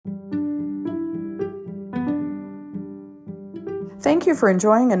Thank you for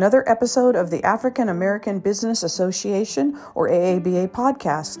enjoying another episode of the African American Business Association, or AABA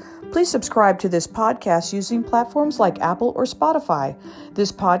podcast. Please subscribe to this podcast using platforms like Apple or Spotify.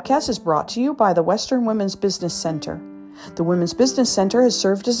 This podcast is brought to you by the Western Women's Business Center. The Women's Business Center has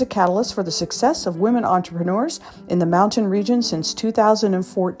served as a catalyst for the success of women entrepreneurs in the Mountain region since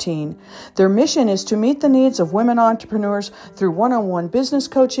 2014. Their mission is to meet the needs of women entrepreneurs through one-on-one business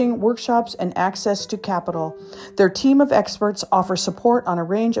coaching, workshops, and access to capital. Their team of experts offer support on a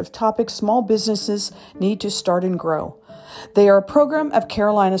range of topics small businesses need to start and grow. They are a program of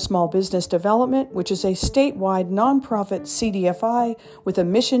Carolina Small Business Development, which is a statewide nonprofit CDFI with a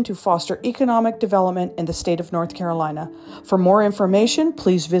mission to foster economic development in the state of North Carolina. For more information,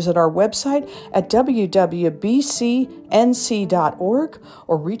 please visit our website at www.bcnc.org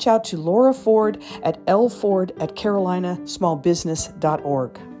or reach out to Laura Ford at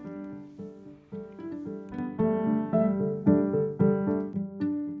lford@carolinasmallbusiness.org.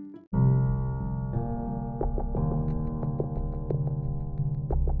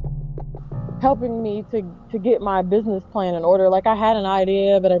 Helping me to get my business plan in order. Like, I had an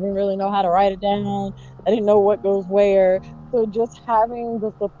idea, but I didn't really know how to write it down. I didn't know what goes where. So just having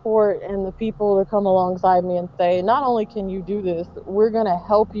the support and the people to come alongside me and say, not only can you do this, we're going to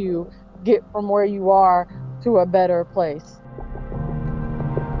help you get from where you are to a better place.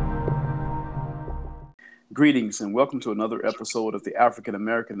 Greetings and welcome to another episode of the African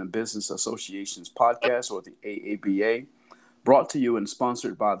American Business Association's podcast, or the AABA. Brought to you and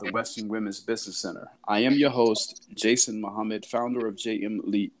sponsored by the Western Women's Business Center. I am your host, Jason Muhammad, founder of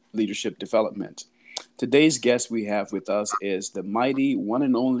JM Leadership Development. Today's guest we have with us is the mighty one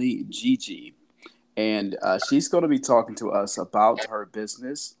and only Gigi. And she's going to be talking to us about her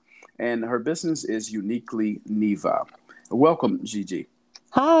business. And her business is Uniquely Neva. Welcome, Gigi.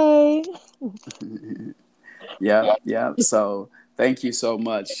 Hi. Yeah. So thank you so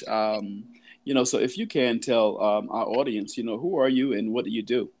much. So if you can tell our audience, who are you and what do you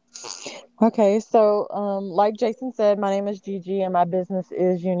do? Okay, so like Jason said, my name is Gigi and my business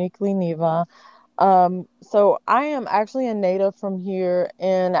is Uniquely Neva. So I am actually a native from here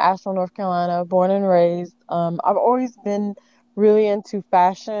in Asheville, North Carolina, born and raised. I've always been really into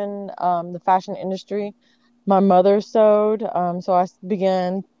fashion, the fashion industry. My mother sewed, so I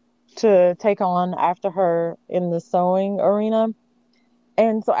began to take on after her in the sewing arena.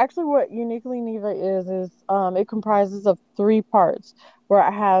 And so actually what Uniquely Neva is it comprises of three parts, where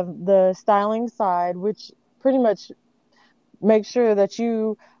I have the styling side, which pretty much makes sure that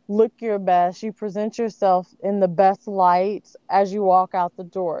you look your best, you present yourself in the best light as you walk out the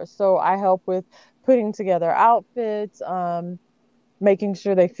door. So I help with putting together outfits, making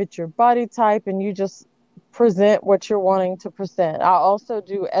sure they fit your body type, and you just present what you're wanting to present. I also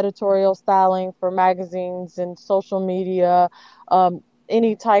do editorial styling for magazines and social media,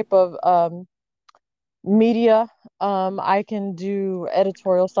 any type of media. I can do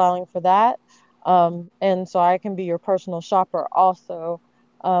editorial styling for that. And so I can be your personal shopper also.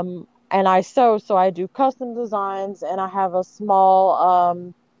 And I sew, so I do custom designs, and I have a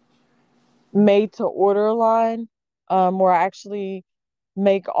small made to order line where I actually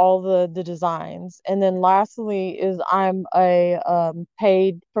make all the designs. And then lastly is I'm a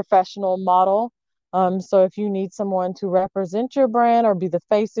paid professional model. So if you need someone to represent your brand or be the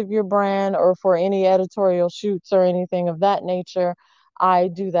face of your brand, or for any editorial shoots or anything of that nature, I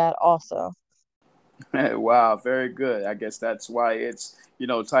do that also. Wow, very good. I guess that's why it's,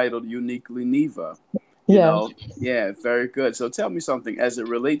 titled Uniquely Neva. Yes. Yeah, very good. So tell me something as it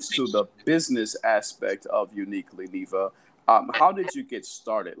relates to the business aspect of Uniquely Neva. How did you get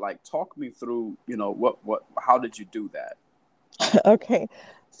started? Like, talk me through, how did you do that? Okay.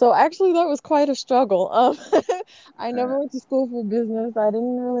 So actually that was quite a struggle. I never went to school for business. I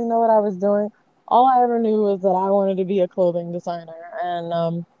didn't really know what I was doing. All I ever knew was that I wanted to be a clothing designer.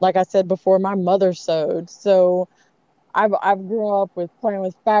 And like I said before, my mother sewed. So I've grew up with playing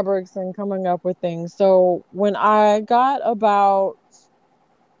with fabrics and coming up with things. So when I got about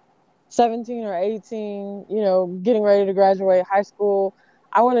 17 or 18, getting ready to graduate high school,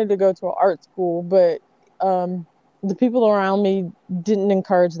 I wanted to go to an art school, but the people around me didn't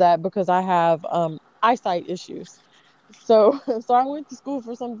encourage that because I have eyesight issues. So so I went to school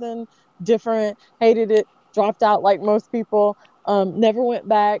for something different, hated it, dropped out like most people, never went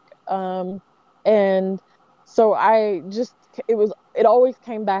back. And so it always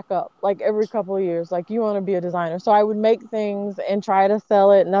came back up like every couple of years, like, you want to be a designer. So I would make things and try to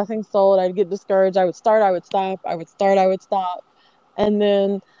sell it. Nothing sold. I'd get discouraged. I would start, I would stop. I would start, I would stop. And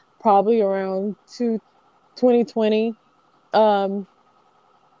then probably around 2020,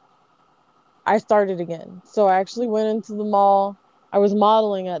 I started again. So I actually went into the mall, I was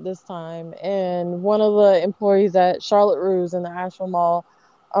modeling at this time, and one of the employees at Charlotte Russe in the Asheville Mall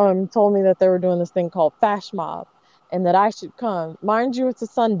told me that they were doing this thing called Fash Mob, and that I should come. Mind you, it's a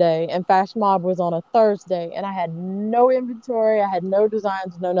Sunday, and Fash Mob was on a Thursday, and I had no inventory, I had no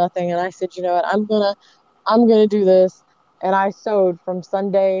designs, no nothing, and I said, you know what, I'm gonna do this, and I sewed from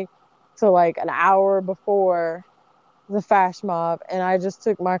Sunday to like an hour before the Fash Mob, and I just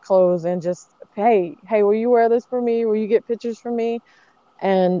took my clothes and just, hey, will you wear this for me? Will you get pictures for me?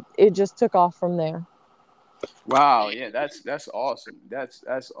 And it just took off from there. Wow, yeah, that's awesome.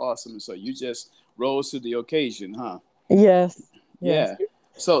 That's awesome. So you just rose to the occasion, huh? Yes, yes. Yeah.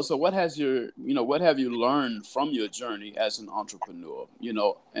 So what have you learned from your journey as an entrepreneur?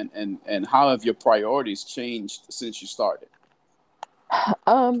 And how have your priorities changed since you started?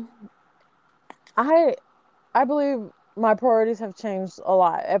 Um, I I believe my priorities have changed a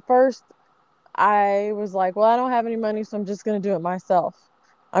lot. At first, I was like, well, I don't have any money, so I'm just gonna do it myself.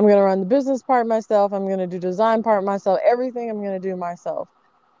 I'm gonna run the business part myself. I'm gonna do design part myself. Everything I'm gonna do myself.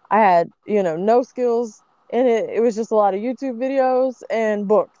 I had, no skills in it. It was just a lot of YouTube videos and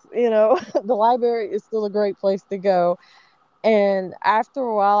books. The library is still a great place to go. And after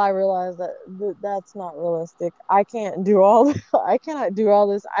a while, I realized that that's not realistic. I can't do all. I cannot do all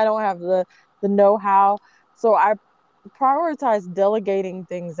this. I don't have the know-how. So I prioritize delegating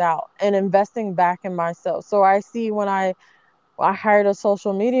things out and investing back in myself. So I see when I hired a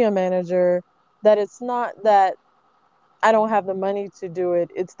social media manager that it's not that I don't have the money to do it.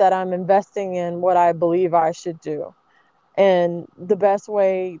 It's that I'm investing in what I believe I should do. And the best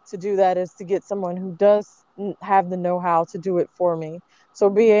way to do that is to get someone who does have the know-how to do it for me. So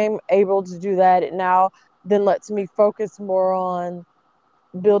being able to do that, it now then lets me focus more on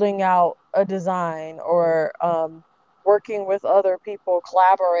building out a design or working with other people,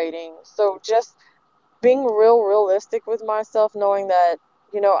 collaborating. So just being realistic with myself, knowing that,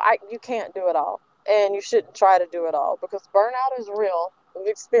 you can't do it all and you shouldn't try to do it all because burnout is real. We've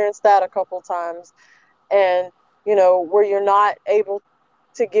experienced that a couple times. And, where you're not able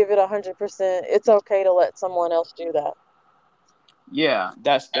to give it 100%, it's okay to let someone else do that. Yeah,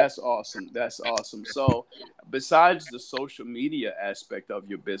 that's awesome. That's awesome. So, besides the social media aspect of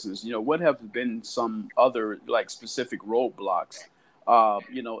your business, what have been some other like specific roadblocks,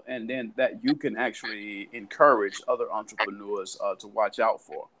 and then that you can actually encourage other entrepreneurs to watch out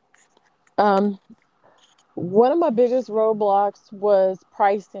for? Um, One of my biggest roadblocks was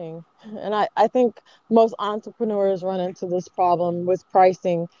pricing. And I think most entrepreneurs run into this problem with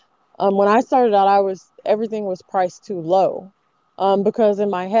pricing. When I started out, everything was priced too low. Because in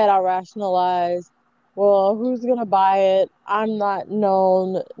my head, I rationalized, well, who's gonna buy it? I'm not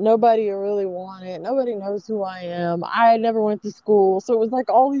known. Nobody will really want it. Nobody knows who I am. I never went to school. So it was like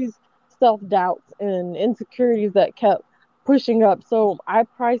all these self-doubts and insecurities that kept pushing up. So I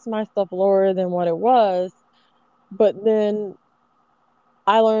priced my stuff lower than what it was, but then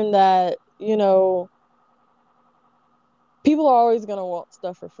I learned that, people are always going to want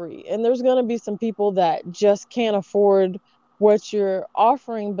stuff for free. And there's going to be some people that just can't afford what you're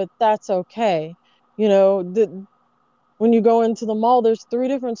offering, but that's okay. When you go into the mall, there's 3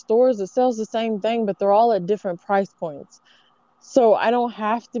 different stores that sells the same thing, but they're all at different price points. So I don't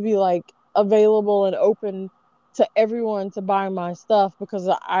have to be like available and open to everyone to buy my stuff because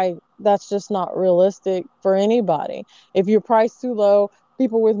that's just not realistic for anybody. If you're priced too low,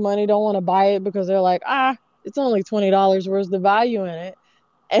 people with money don't want to buy it because they're like, it's only $20. Where's the value in it?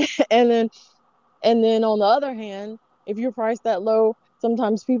 And then on the other hand, if you're priced that low,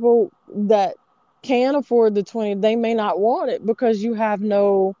 sometimes people that can afford the 20, they may not want it because they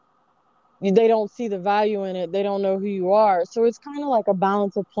don't see the value in it. They don't know who you are. So it's kind of like a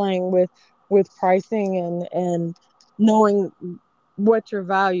balance of playing with pricing and knowing what your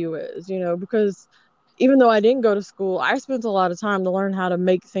value is, because even though I didn't go to school, I spent a lot of time to learn how to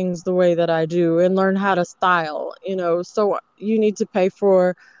make things the way that I do and learn how to style, so you need to pay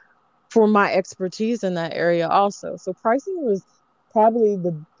for my expertise in that area also. So pricing was probably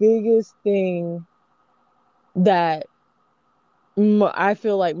the biggest thing that I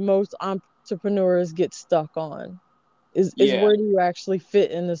feel like most entrepreneurs get stuck on is Yeah, where do you actually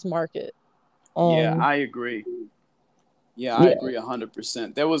fit in this market? yeah, Um, I agree. Yeah, I yeah. agree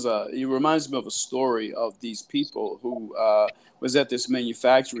 100%. It reminds me of a story of these people who was at this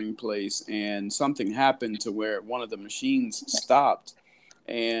manufacturing place and something happened to where one of the machines stopped.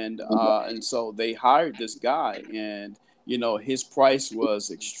 And so they hired this guy and, his price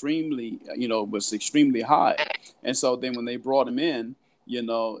was extremely high. And so then when they brought him in,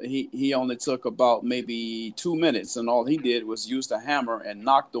 he only took about maybe 2 minutes, and all he did was use the hammer and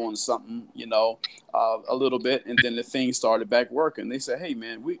knocked on something, a little bit, and then the thing started back working. They said, "Hey,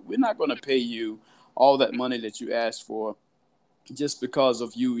 man, we're not going to pay you all that money that you asked for just because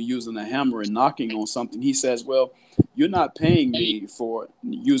of you using a hammer and knocking on something." He says, "Well, you're not paying me for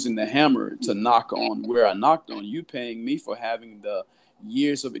using the hammer to knock on where I knocked on. You paying me for having the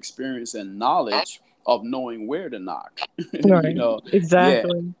years of experience and knowledge of knowing where to knock." Right. Yeah,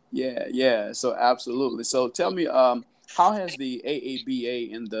 Exactly. yeah. So absolutely. So tell me, how has the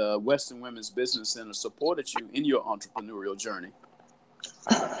AABA and the Western Women's Business Center supported you in your entrepreneurial journey?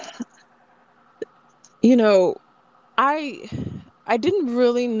 You know, I I didn't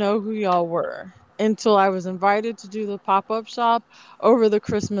really know who y'all were until I was invited to do the pop-up shop over the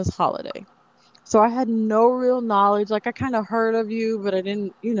Christmas holiday. So I had no real knowledge. Like I kind of heard of you, but I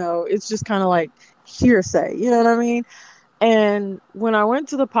didn't, it's just kind of like hearsay, you know what I mean? And when I went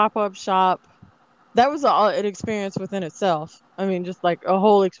to the pop-up shop, that was an experience within itself. I mean, just like a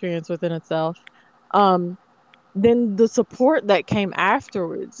whole experience within itself. Um, then the support that came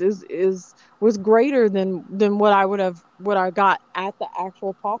afterwards is was greater than what I got at the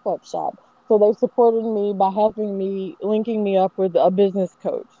actual pop-up shop. So they supported me by helping me, linking me up with a business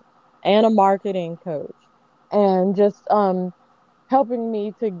coach and a marketing coach, and just helping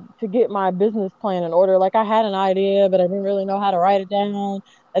me to get my business plan in order. Like I had an idea, but I didn't really know how to write it down.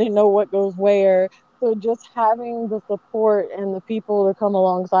 I didn't know what goes where. So just having the support and the people to come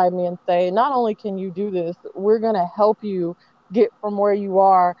alongside me and say, not only can you do this, we're gonna help you get from where you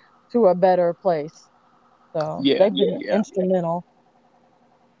are to a better place. So Yeah, they've been yeah. instrumental.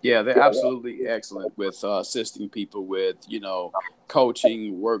 Yeah, they're absolutely excellent with assisting people with,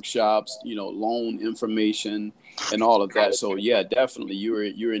 coaching, workshops, loan information, and all of that. So yeah, definitely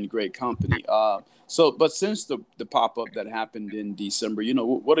you're in great company. But since the pop up that happened in December,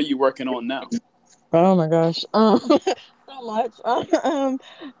 what are you working on now? Oh my gosh. So much.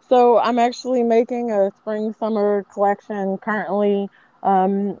 So I'm actually making a spring summer collection currently.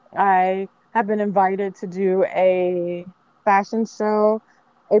 I have been invited to do a fashion show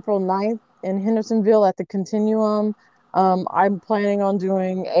April 9th in Hendersonville at the Continuum. I'm planning on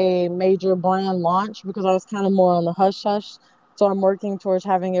doing a major brand launch because I was kind of more on the hush hush. So I'm working towards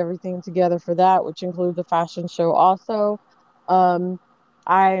having everything together for that, which includes a fashion show also. Um,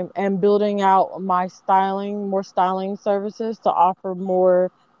 I am building out my more styling services to offer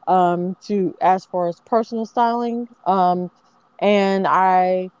more to as far as personal styling. And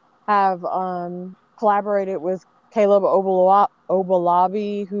I have collaborated with Caleb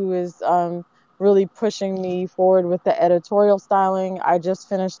Obalabi, who is really pushing me forward with the editorial styling. I just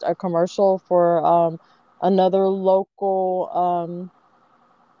finished a commercial for another local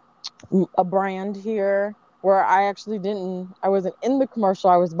a brand here where I wasn't in the commercial.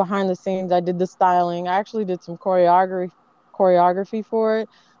 I was behind the scenes. I did the styling. I actually did some choreography for it.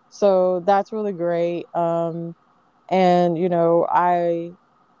 So that's really great. And I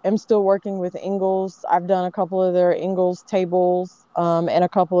am still working with Ingles. I've done a couple of their Ingles tables, and a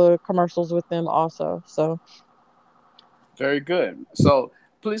couple of commercials with them also. So Very good. So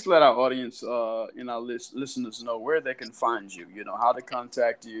please let our audience and our listeners know where they can find you. How to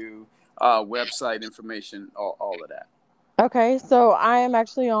contact you, website information, all of that. okay, so I am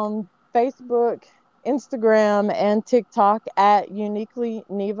actually on Facebook, Instagram, and TikTok at Uniquely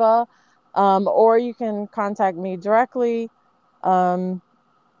Neva, or you can contact me directly, um,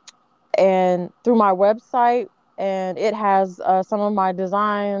 and through my website, and it has some of my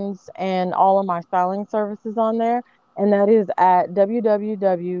designs and all of my styling services on there, and that is at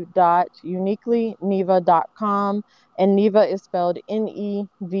www.uniquelyneva.com, and Neva is spelled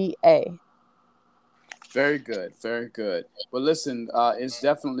Neva. Very good, very good. Well, listen, it's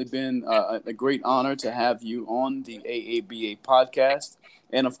definitely been a great honor to have you on the AABA podcast.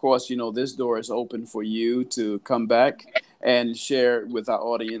 And of course, this door is open for you to come back and share with our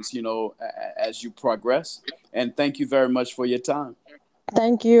audience, as you progress. And thank you very much for your time.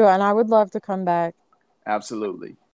 Thank you, and I would love to come back. Absolutely.